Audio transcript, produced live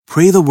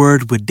Pray the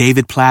Word with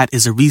David Platt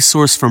is a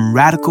resource from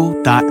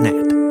Radical.net.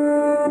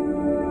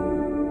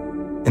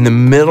 In the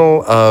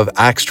middle of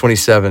Acts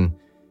 27,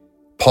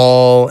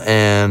 Paul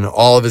and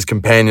all of his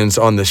companions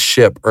on the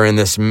ship are in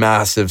this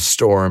massive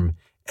storm,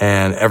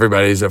 and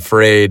everybody's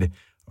afraid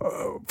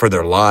for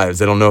their lives.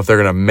 They don't know if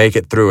they're going to make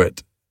it through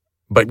it.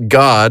 But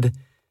God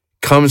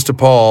comes to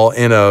Paul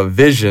in a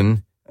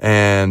vision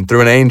and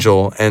through an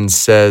angel and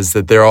says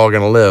that they're all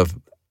going to live.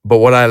 But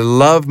what I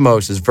love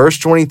most is verse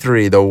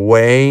 23, the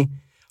way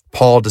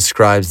Paul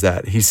describes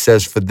that. He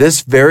says, "For this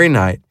very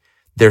night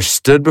there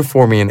stood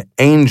before me an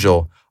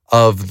angel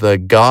of the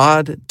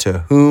God to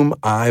whom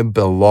I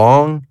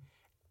belong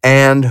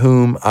and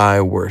whom I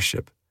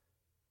worship."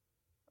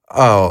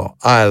 Oh,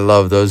 I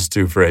love those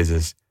two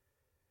phrases.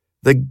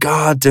 The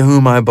God to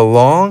whom I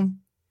belong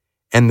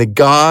and the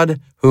God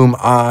whom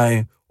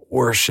I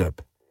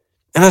worship.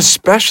 And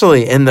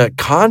especially in the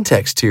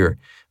context here.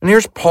 And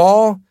here's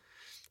Paul.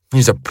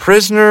 He's a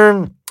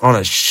prisoner on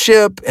a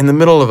ship in the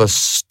middle of a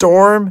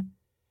storm.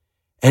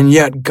 And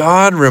yet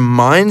God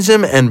reminds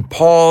him, and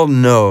Paul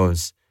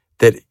knows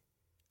that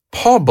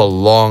Paul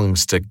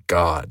belongs to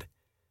God.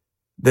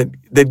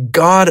 That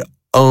God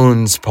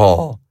owns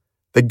Paul.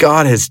 That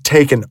God has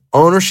taken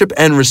ownership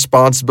and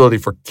responsibility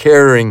for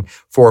caring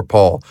for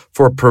Paul,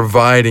 for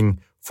providing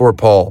for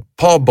Paul.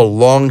 Paul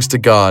belongs to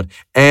God,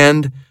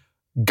 and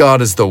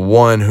God is the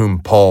one whom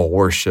Paul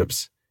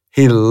worships.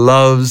 He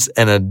loves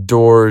and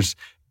adores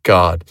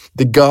God,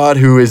 the God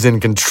who is in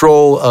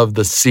control of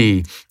the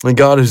sea, the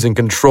God who's in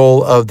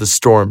control of the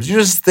storms. You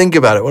just think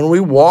about it. When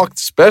we walk,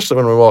 especially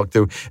when we walk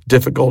through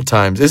difficult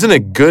times, isn't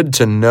it good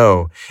to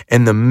know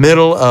in the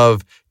middle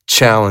of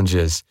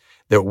challenges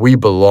that we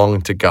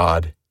belong to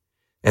God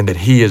and that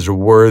He is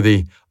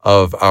worthy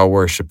of our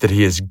worship, that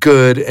He is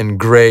good and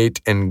great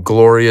and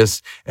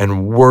glorious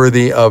and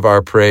worthy of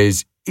our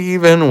praise,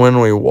 even when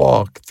we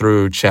walk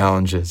through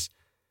challenges.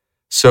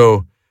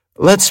 So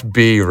let's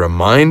be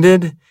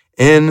reminded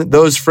in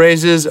those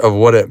phrases of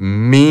what it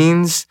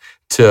means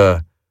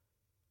to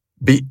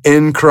be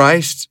in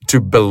Christ,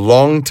 to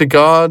belong to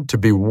God, to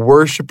be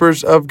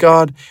worshipers of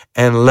God,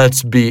 and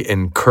let's be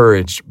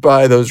encouraged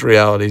by those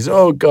realities.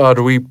 Oh God,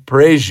 we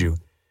praise you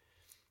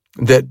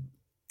that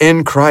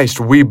in Christ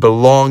we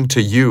belong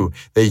to you,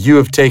 that you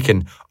have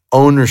taken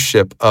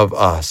ownership of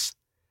us.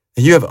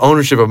 You have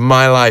ownership of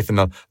my life and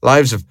the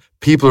lives of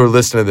people who are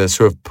listening to this,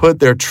 who have put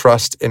their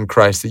trust in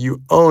Christ, that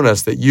you own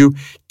us, that you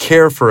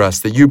care for us,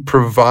 that you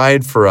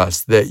provide for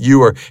us, that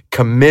you are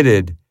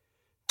committed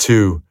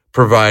to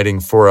providing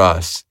for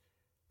us,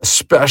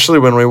 especially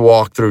when we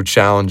walk through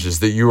challenges,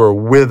 that you are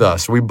with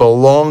us. We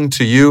belong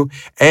to you,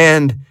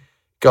 and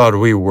God,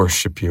 we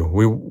worship you.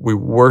 We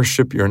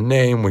worship your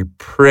name. We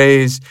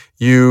praise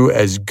you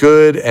as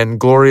good and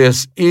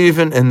glorious,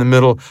 even in the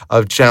middle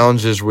of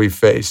challenges we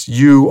face.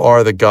 You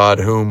are the God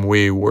whom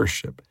we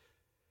worship.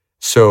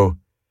 So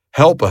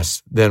help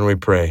us, then we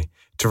pray,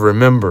 to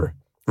remember.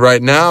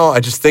 Right now, I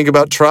just think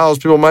about trials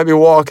people might be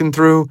walking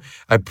through.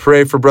 I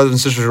pray for brothers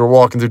and sisters who are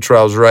walking through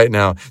trials right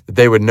now, that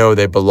they would know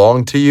they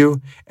belong to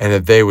you and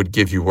that they would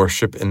give you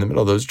worship in the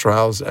middle of those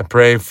trials. I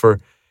pray for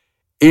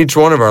each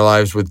one of our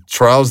lives with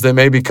trials that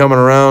may be coming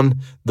around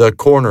the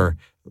corner.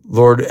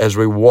 Lord, as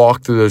we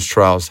walk through those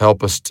trials,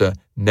 help us to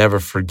never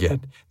forget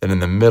that in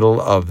the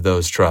middle of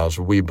those trials,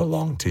 we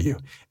belong to you,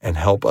 and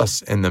help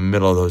us in the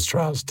middle of those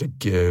trials to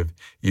give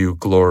you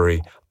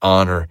glory,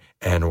 honor,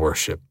 and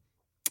worship.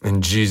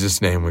 In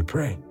Jesus' name we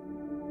pray.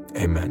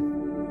 Amen.